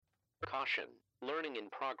Caution, learning in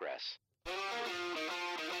progress.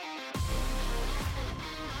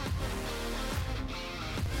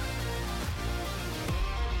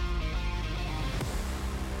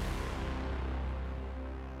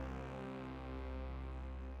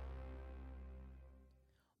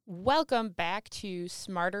 Welcome back to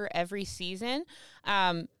Smarter Every Season.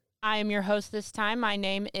 I am your host this time. My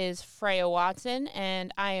name is Freya Watson,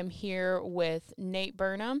 and I am here with Nate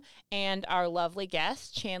Burnham and our lovely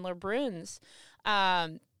guest, Chandler Bruns.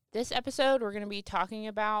 This episode, we're going to be talking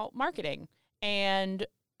about marketing and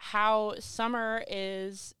how summer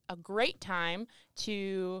is a great time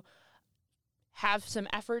to have some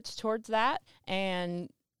efforts towards that,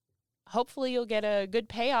 and hopefully you'll get a good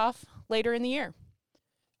payoff later in the year.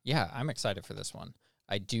 Yeah, I'm excited for this one.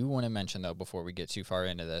 I do want to mention, though, before we get too far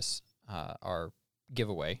into this, our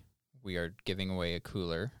giveaway. We are giving away a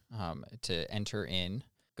cooler. To enter in,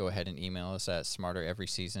 go ahead and email us at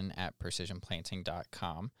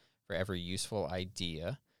smartereveryseason@precisionplanting.com for every useful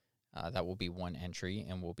idea. That will be one entry,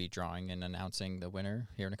 and we'll be drawing and announcing the winner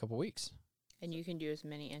here in a couple weeks. And you can do as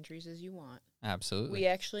many entries as you want. Absolutely. We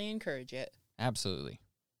actually encourage it. Absolutely.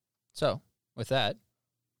 So, with that,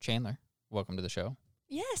 Chandler, welcome to the show.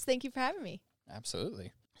 Yes, thank you for having me.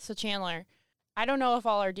 Absolutely. So Chandler, I don't know if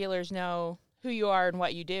all our dealers know who you are and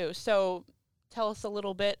what you do. So tell us a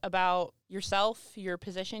little bit about yourself, your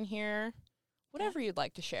position here, whatever you'd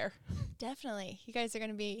like to share. Definitely. You guys are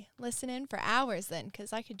going to be listening for hours then,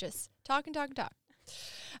 because I could just talk and talk and talk.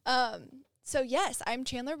 So yes, I'm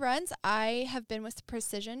Chandler Bruns. I have been with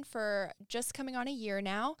Precision for just coming on a year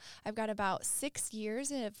now. I've got about 6 years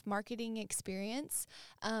of marketing experience.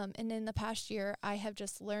 And in the past year, I have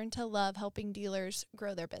just learned to love helping dealers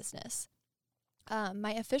grow their business.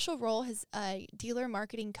 My official role is a dealer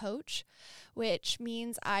marketing coach, which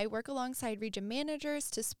means I work alongside region managers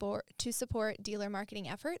to support dealer marketing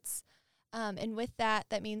efforts. And with that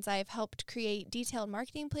means I've helped create detailed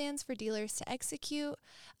marketing plans for dealers to execute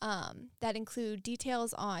that include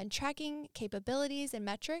details on tracking capabilities and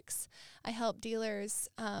metrics. I help dealers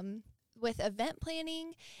with event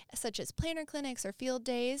planning, such as planner clinics or field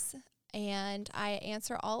days, and I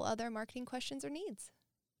answer all other marketing questions or needs.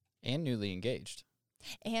 And newly engaged.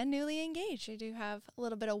 I do have a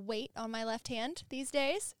little bit of weight on my left hand these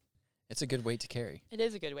days. It's a good weight to carry. It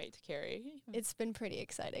is a good weight to carry. It's been pretty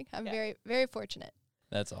exciting. I'm very, very fortunate.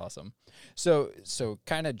 That's awesome. So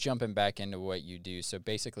kind of jumping back into what you do. So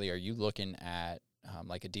basically, are you looking at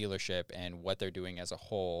like a dealership and what they're doing as a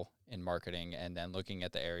whole in marketing, and then looking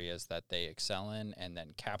at the areas that they excel in, and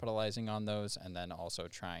then capitalizing on those, and then also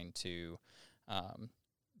trying to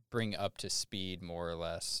bring up to speed more or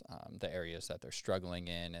less the areas that they're struggling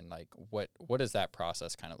in, and like what does that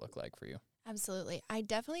process kind of look like for you? Absolutely. I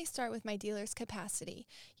definitely start with my dealer's capacity.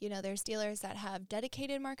 You know, there's dealers that have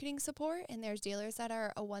dedicated marketing support, and there's dealers that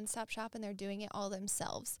are a one-stop shop and they're doing it all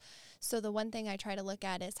themselves. So the one thing I try to look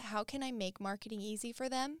at is, how can I make marketing easy for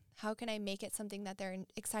them? How can I make it something that they're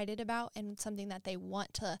excited about and something that they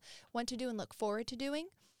want to do and look forward to doing?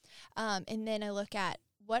 And then I look at,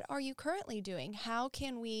 what are you currently doing? How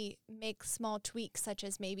can we make small tweaks, such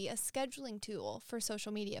as maybe a scheduling tool for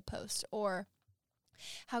social media posts, or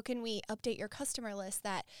how can we update your customer list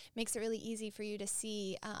that makes it really easy for you to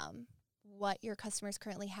see what your customers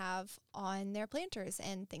currently have on their planters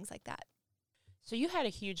and things like that? So you had a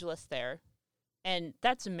huge list there, and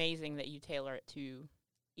that's amazing that you tailor it to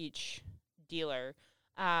each dealer.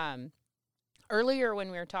 Earlier when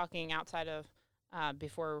we were talking outside of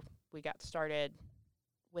before we got started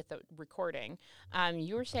with the recording,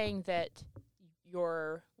 you were saying that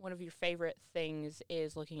one of your favorite things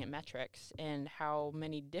is looking at metrics and how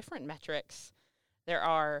many different metrics there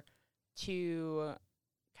are to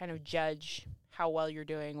kind of judge how well you're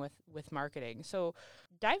doing with marketing. So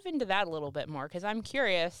dive into that a little bit more, because I'm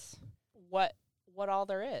curious what all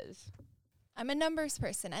there is. I'm a numbers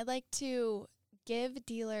person. I like to give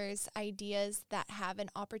dealers ideas that have an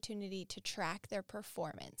opportunity to track their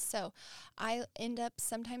performance. So I end up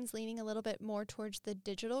sometimes leaning a little bit more towards the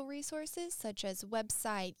digital resources, such as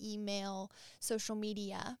website, email, social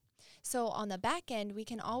media. So on the back end, we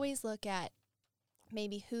can always look at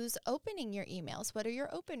maybe who's opening your emails. What are your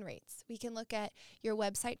open rates? We can look at your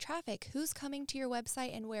website traffic. Who's coming to your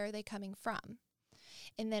website and where are they coming from?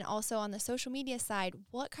 And then also on the social media side,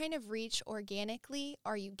 what kind of reach organically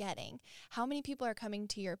are you getting? How many people are coming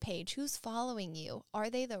to your page? Who's following you? Are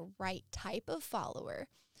they the right type of follower?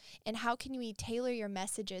 And how can we tailor your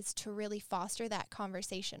messages to really foster that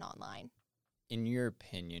conversation online? In your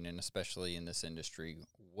opinion, and especially in this industry,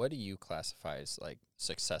 what do you classify as like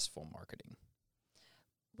successful marketing?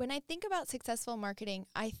 When I think about successful marketing,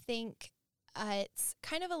 I think it's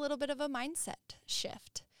kind of a little bit of a mindset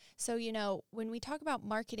shift. So, when we talk about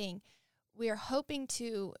marketing, we are hoping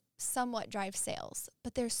to somewhat drive sales,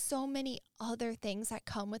 but there's so many other things that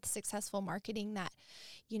come with successful marketing that,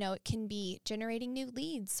 it can be generating new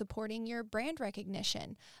leads, supporting your brand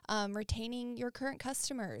recognition, retaining your current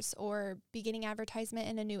customers, or beginning advertisement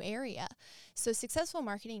in a new area. So successful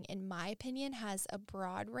marketing, in my opinion, has a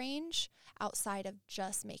broad range outside of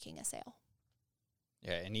just making a sale.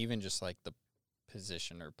 Yeah, and even just like the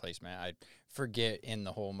position or placement. I forget in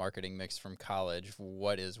the whole marketing mix from college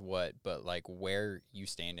what is what, but like where you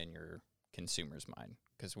stand in your consumer's mind.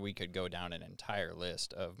 Because we could go down an entire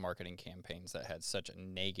list of marketing campaigns that had such a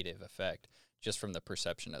negative effect just from the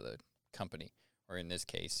perception of the company. Or in this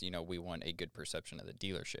case, we want a good perception of the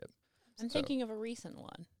dealership. I'm thinking of a recent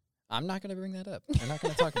one. I'm not going to bring that up. I'm not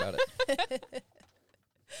going to talk about it.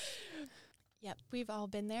 Yep, we've all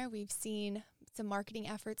been there. We've seen some marketing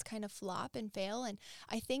efforts kind of flop and fail. And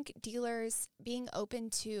I think dealers being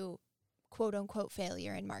open to quote unquote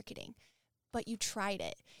failure in marketing, but you tried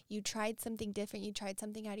it. You tried something different. You tried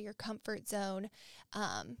something out of your comfort zone.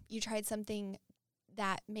 You tried something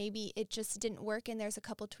that maybe it just didn't work, and there's a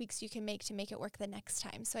couple tweaks you can make to make it work the next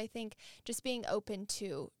time. So I think just being open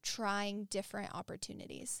to trying different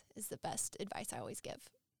opportunities is the best advice I always give.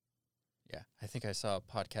 Yeah, I think I saw a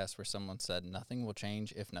podcast where someone said nothing will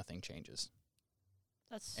change if nothing changes.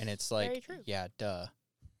 And it's like, very true. Yeah, duh.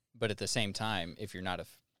 But at the same time, if you're not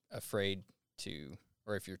afraid to,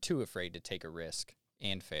 or if you're too afraid to take a risk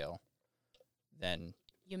and fail, then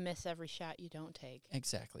you miss every shot you don't take.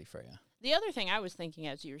 Exactly, Freya. The other thing I was thinking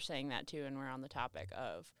as you were saying that too, and we're on the topic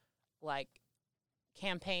of like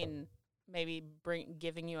campaign maybe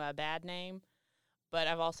giving you a bad name, but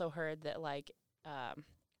I've also heard that like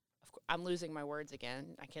I'm losing my words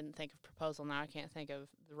again. I can't think of proposal now. I can't think of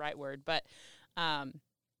the right word, but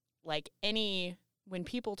like when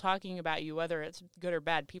people talking about you, whether it's good or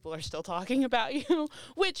bad, people are still talking about you,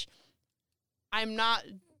 which I'm not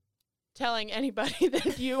telling anybody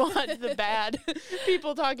that you want the bad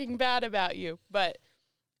people talking bad about you. But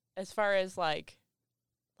as far as like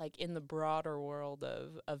in the broader world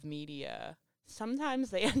of media,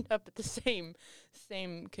 sometimes they end up at the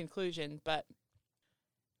same conclusion, but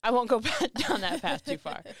I won't go down that path too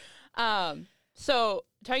far. So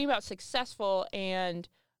talking about successful, and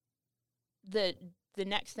the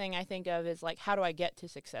next thing I think of is like, how do I get to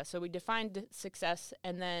success? So we defined success,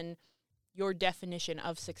 and then your definition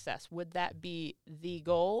of success. Would that be the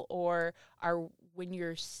goal, or when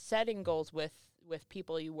you're setting goals with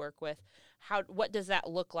people you work with, what does that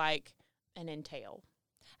look like and entail?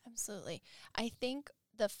 Absolutely. I think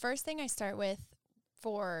the first thing I start with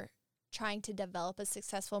for trying to develop a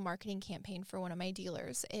successful marketing campaign for one of my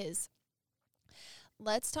dealers is,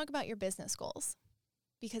 let's talk about your business goals.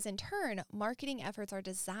 Because in turn, marketing efforts are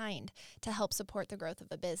designed to help support the growth of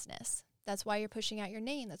a business. That's why you're pushing out your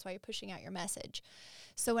name. That's why you're pushing out your message.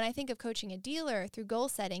 So when I think of coaching a dealer through goal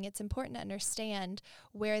setting, it's important to understand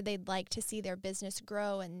where they'd like to see their business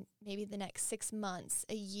grow in maybe the next 6 months,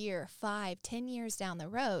 a year, 5, 10 years down the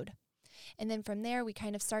road. And then from there, we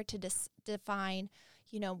kind of start to define,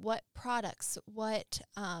 what products, what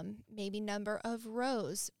maybe number of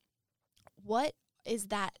rows, what is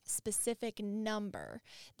that specific number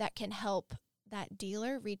that can help that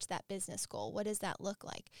dealer reach that business goal? What does that look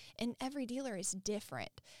like? And every dealer is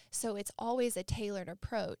different. So it's always a tailored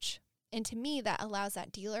approach. And to me, that allows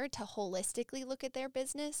that dealer to holistically look at their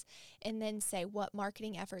business and then say what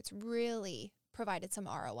marketing efforts really provided some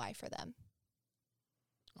ROI for them.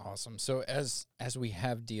 Awesome. So as we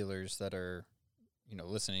have dealers that are,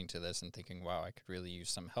 listening to this and thinking, wow, I could really use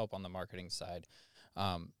some help on the marketing side.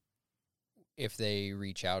 If they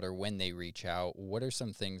reach out, or when they reach out, what are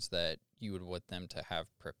some things that you would want them to have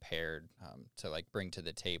prepared to like bring to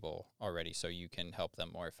the table already, so you can help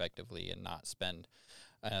them more effectively and not spend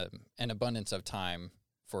an abundance of time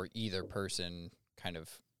for either person kind of,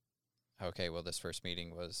 okay, well, this first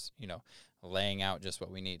meeting was, laying out just what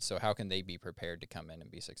we need. So how can they be prepared to come in and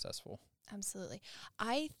be successful? Absolutely.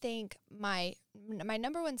 I think my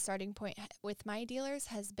number one starting point with my dealers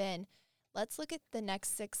has been, let's look at the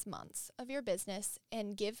next 6 months of your business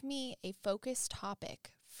and give me a focused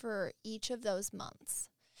topic for each of those months.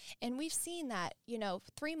 And we've seen that,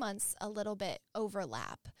 3 months a little bit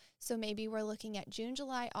overlap. So maybe we're looking at June,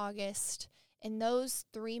 July, August, and those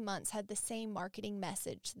 3 months had the same marketing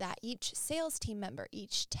message that each sales team member,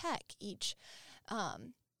 each tech, each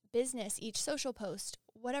business, each social post,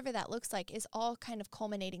 whatever that looks like, is all kind of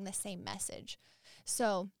culminating the same message.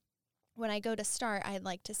 So when I go to start, I'd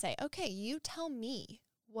like to say, okay, you tell me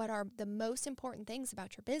what are the most important things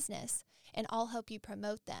about your business, and I'll help you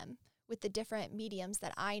promote them with the different mediums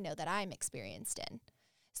that I know that I'm experienced in.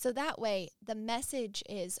 So that way, the message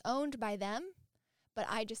is owned by them, but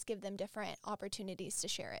I just give them different opportunities to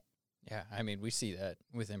share it. Yeah, I mean, we see that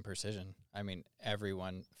within Precision. I mean,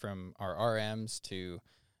 everyone from our RMs to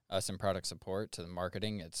us in product support to the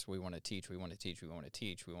marketing, it's we want to teach, we want to teach, we want to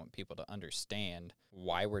teach. We want people to understand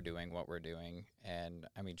why we're doing what we're doing. And,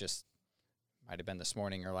 I mean, just might have been this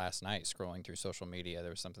morning or last night scrolling through social media,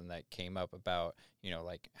 there was something that came up about,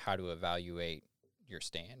 like how to evaluate your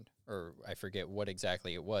stand. Or I forget what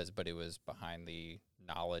exactly it was, but it was behind the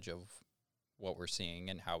knowledge of what we're seeing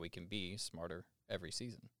and how we can be smarter every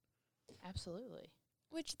season. Absolutely.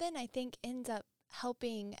 Which then I think ends up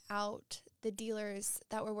helping out the dealers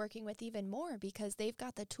that we're working with even more because they've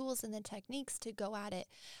got the tools and the techniques to go at it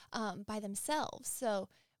by themselves. So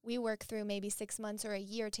we work through maybe 6 months or a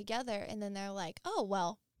year together, and then they're like, oh,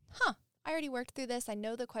 well, I already worked through this. I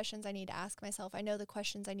know the questions I need to ask myself. I know the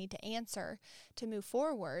questions I need to answer to move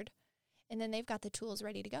forward. And then they've got the tools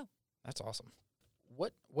ready to go. That's awesome.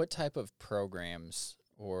 What type of programs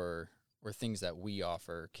or things that we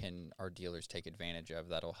offer can our dealers take advantage of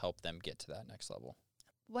that'll help them get to that next level?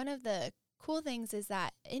 One of the cool things is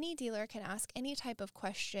that any dealer can ask any type of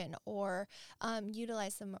question or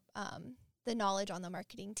utilize the knowledge on the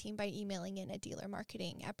marketing team by emailing in at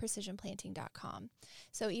dealermarketing@precisionplanting.com.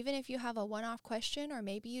 So even if you have a one-off question or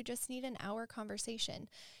maybe you just need an hour conversation,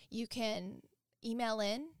 you can email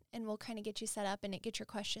in and we'll kind of get you set up and get your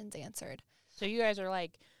questions answered. So you guys are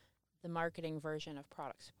like the marketing version of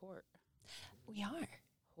product support. We are.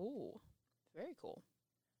 Ooh, very cool.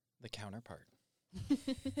 The counterpart.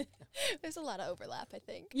 There's a lot of overlap, I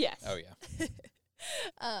think. Yes. Oh, yeah.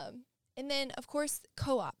 And then, of course,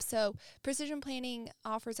 co-op. So Precision Planting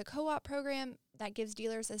offers a co-op program that gives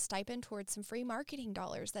dealers a stipend towards some free marketing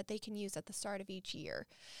dollars that they can use at the start of each year.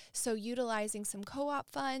 So utilizing some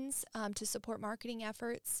co-op funds to support marketing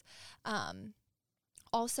efforts.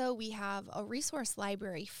 Also, we have a resource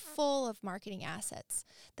library full of marketing assets.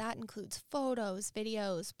 That includes photos,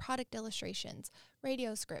 videos, product illustrations,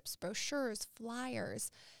 radio scripts, brochures,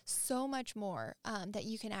 flyers, so much more that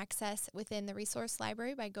you can access within the resource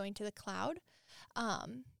library by going to the cloud.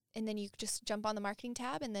 And then you just jump on the marketing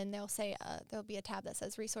tab, and then they'll say there'll be a tab that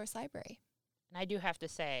says resource library. And I do have to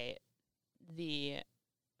say, the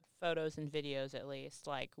photos and videos, at least,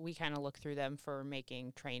 like, we kind of look through them for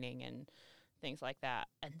making training and things like that.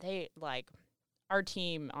 And they, like, our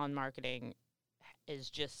team on marketing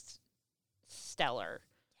is just stellar.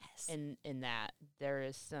 Yes. In that there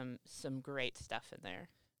is some great stuff in there.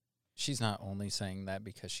 She's not only saying that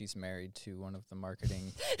because she's married to one of the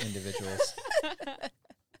marketing individuals.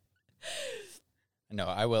 No,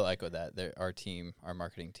 I will echo that. Our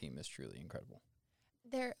marketing team is truly incredible.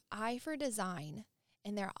 Their eye for design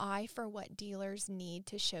and their eye for what dealers need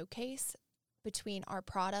to showcase between our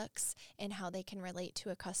products and how they can relate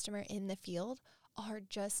to a customer in the field are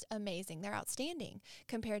just amazing. They're outstanding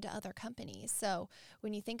compared to other companies. So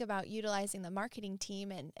when you think about utilizing the marketing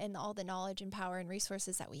team and all the knowledge and power and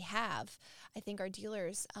resources that we have, I think our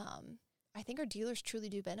dealers truly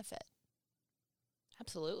do benefit.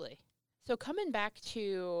 Absolutely. So coming back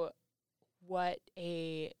to what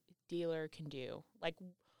a dealer can do, like,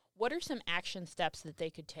 what are some action steps that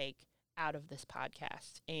they could take out of this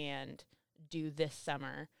podcast and do this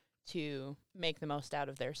summer to make the most out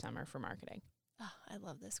of their summer for marketing? Oh, I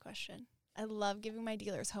love this question. I love giving my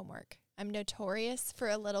dealers homework. I'm notorious for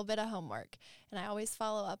a little bit of homework, and I always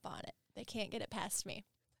follow up on it. They can't get it past me.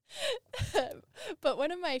 But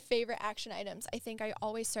one of my favorite action items I think I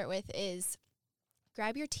always start with is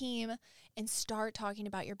grab your team and start talking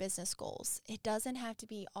about your business goals. It doesn't have to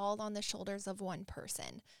be all on the shoulders of one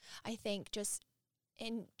person. I think just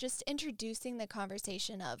introducing the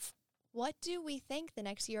conversation of, what do we think the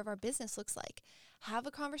next year of our business looks like? Have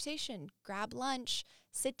a conversation, grab lunch,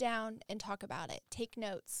 sit down and talk about it, take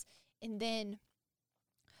notes. And then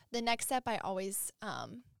the next step I always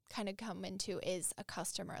kind of come into is a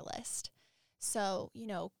customer list. So,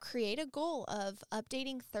 create a goal of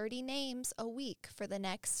updating 30 names a week for the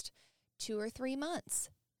next 2 or 3 months.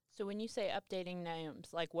 So when you say updating names,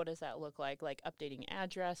 like, what does that look like? Like updating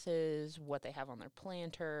addresses, what they have on their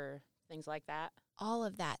planter, things like that? All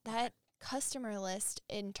of that. That customer list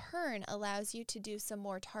in turn allows you to do some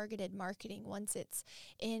more targeted marketing once it's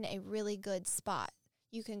in a really good spot.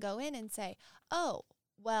 You can go in and say, oh,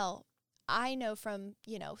 well, I know from,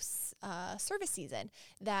 service season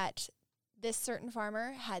that this certain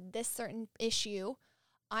farmer had this certain issue.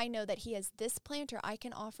 I know that he has this planter. I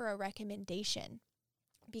can offer a recommendation.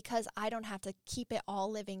 because I don't have to keep it all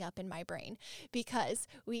living up in my brain, because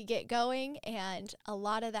we get going and a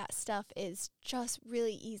lot of that stuff is just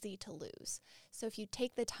really easy to lose. So if you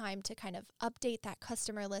take the time to kind of update that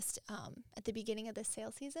customer list at the beginning of the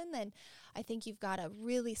sales season, then I think you've got a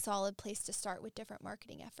really solid place to start with different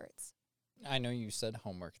marketing efforts. I know you said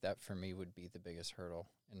homework. That for me would be the biggest hurdle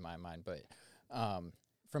in my mind. But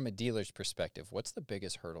from a dealer's perspective, what's the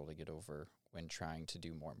biggest hurdle to get over when trying to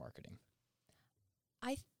do more marketing?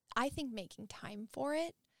 I think making time for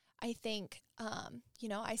it. I think,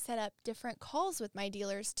 I set up different calls with my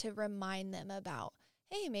dealers to remind them about,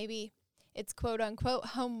 hey, maybe it's quote unquote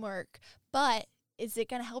homework, but is it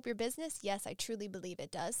going to help your business? Yes, I truly believe it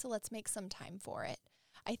does. So let's make some time for it.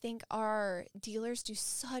 I think our dealers do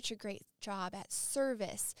such a great job at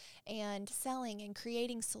service and selling and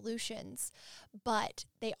creating solutions, but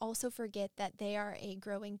they also forget that they are a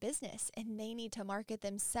growing business and they need to market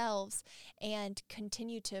themselves and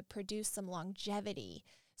continue to produce some longevity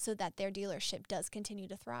so that their dealership does continue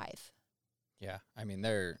to thrive. Yeah, I mean,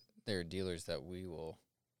 there are dealers that we will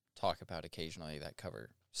talk about occasionally that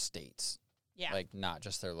cover states, like not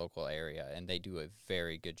just their local area, and they do a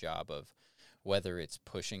very good job of, whether it's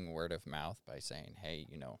pushing word of mouth by saying, hey,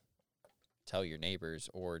 tell your neighbors,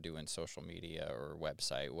 or doing social media or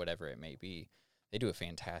website, whatever it may be. They do a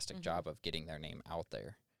fantastic job of getting their name out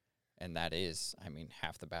there. And that is,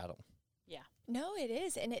 half the battle. Yeah. No, it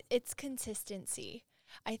is. And it's consistency.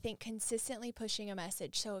 I think consistently pushing a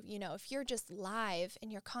message. So, if you're just live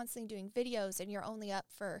and you're constantly doing videos and you're only up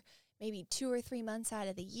for maybe 2 or 3 months out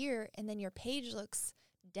of the year, and then your page looks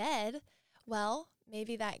dead, well,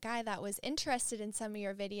 maybe that guy that was interested in some of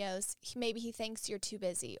your videos, maybe he thinks you're too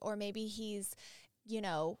busy, or maybe he's, you're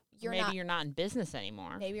not in business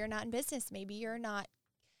anymore. Maybe you're not in business. Maybe you're not.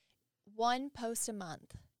 One post a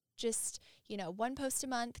month. Just, one post a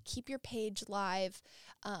month. Keep your page live.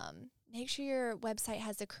 Make sure your website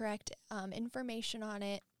has the correct information on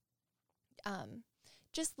it.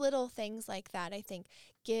 Just little things like that, I think,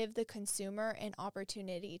 give the consumer an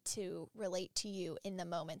opportunity to relate to you in the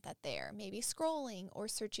moment that they're maybe scrolling or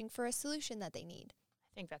searching for a solution that they need.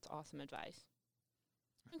 I think that's awesome advice.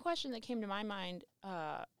 One question that came to my mind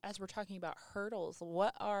as we're talking about hurdles,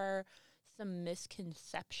 what are some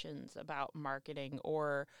misconceptions about marketing,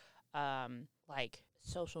 or like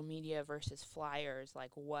social media versus flyers?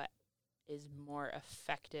 Like, what is more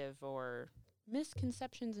effective, or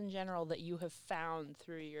misconceptions in general that you have found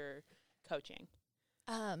through your coaching?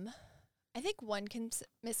 I think one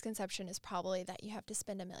misconception is probably that you have to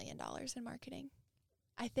spend $1 million in marketing.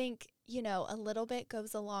 I think, a little bit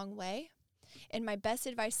goes a long way. And my best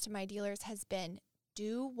advice to my dealers has been,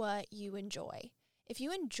 do what you enjoy. If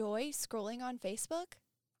you enjoy scrolling on Facebook,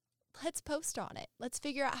 let's post on it. Let's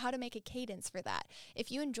figure out how to make a cadence for that.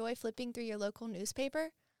 If you enjoy flipping through your local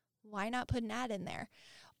newspaper, why not put an ad in there?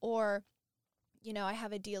 Or, I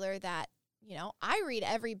have a dealer that, I read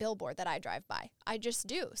every billboard that I drive by. I just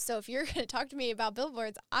do. So if you're going to talk to me about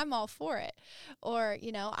billboards, I'm all for it. Or,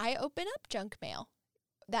 I open up junk mail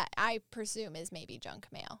that I presume is maybe junk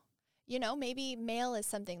mail. Maybe mail is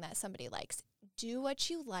something that somebody likes. Do what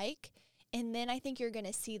you like. And then I think you're going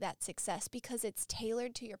to see that success because it's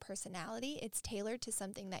tailored to your personality. It's tailored to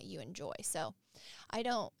something that you enjoy. So I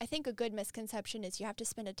think a good misconception is you have to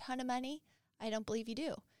spend a ton of money. I don't believe you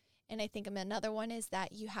do. And I think another one is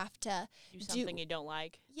that you have to do something you don't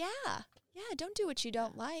like. Yeah. Yeah. Don't do what you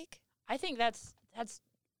don't like. I think that's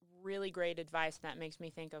really great advice. And that makes me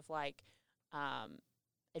think of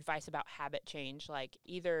advice about habit change. Like,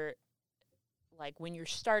 either when you're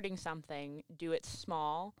starting something, do it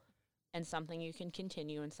small and something you can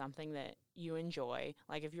continue and something that you enjoy.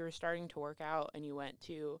 Like, if you were starting to work out and you went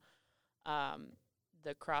to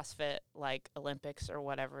the CrossFit Olympics or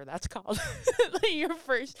whatever that's called, your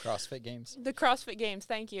first CrossFit Games. The CrossFit Games,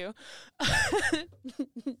 thank you.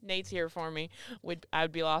 Nate's here for me. I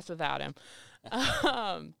would be lost without him.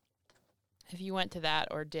 If you went to that,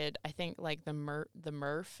 or did, I think the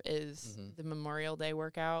Murph is the Memorial Day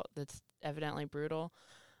workout that's evidently brutal.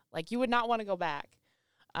 You would not want to go back.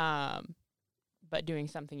 But doing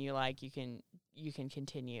something you like, you can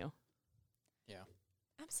continue. Yeah.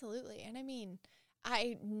 Absolutely. And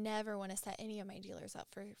I never want to set any of my dealers up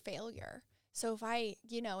for failure. So if I,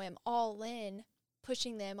 am all in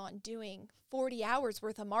pushing them on doing 40 hours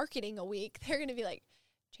worth of marketing a week, they're going to be like,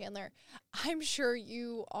 Chandler, I'm sure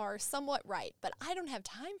you are somewhat right, but I don't have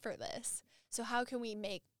time for this. So how can we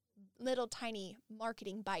make little tiny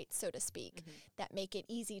marketing bites, so to speak, that make it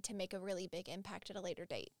easy to make a really big impact at a later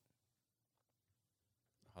date?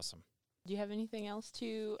 Awesome. Do you have anything else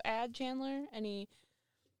to add, Chandler? Any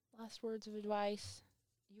last words of advice?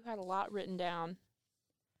 You had a lot written down.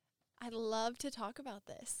 I'd love to talk about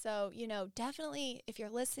this. So, definitely if you're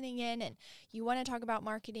listening in and you want to talk about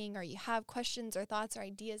marketing, or you have questions or thoughts or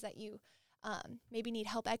ideas that you maybe need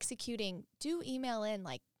help executing, do email in.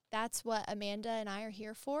 Like, that's what Amanda and I are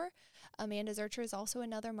here for. Amanda Zurcher is also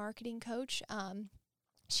another marketing coach.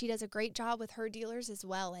 She does a great job with her dealers as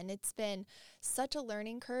well. And it's been such a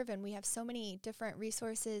learning curve, and we have so many different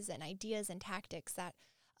resources and ideas and tactics that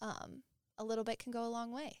a little bit can go a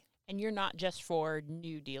long way. And you're not just for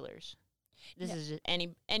new dealers. This is just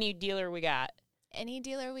any dealer we got. Any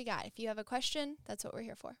dealer we got. If you have a question, that's what we're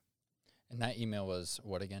here for. And that email was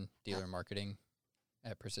what again?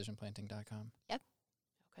 dealermarketing@precisionplanting.com. Yep.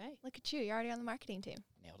 Okay. Look at you. You're already on the marketing team.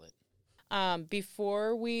 Nailed it.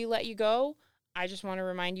 Before we let you go, I just want to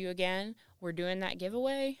remind you again, we're doing that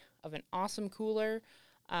giveaway of an awesome cooler.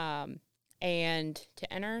 And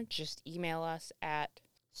to enter, just email us at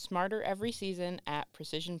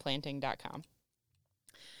smartereveryseason@precisionplanting.com.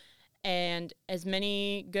 And as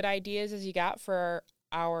many good ideas as you got for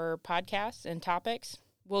our podcasts and topics,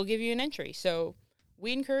 we'll give you an entry. So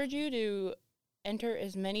we encourage you to enter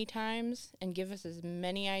as many times and give us as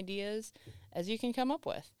many ideas as you can come up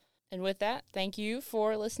with. And with that, thank you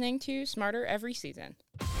for listening to Smarter Every Season.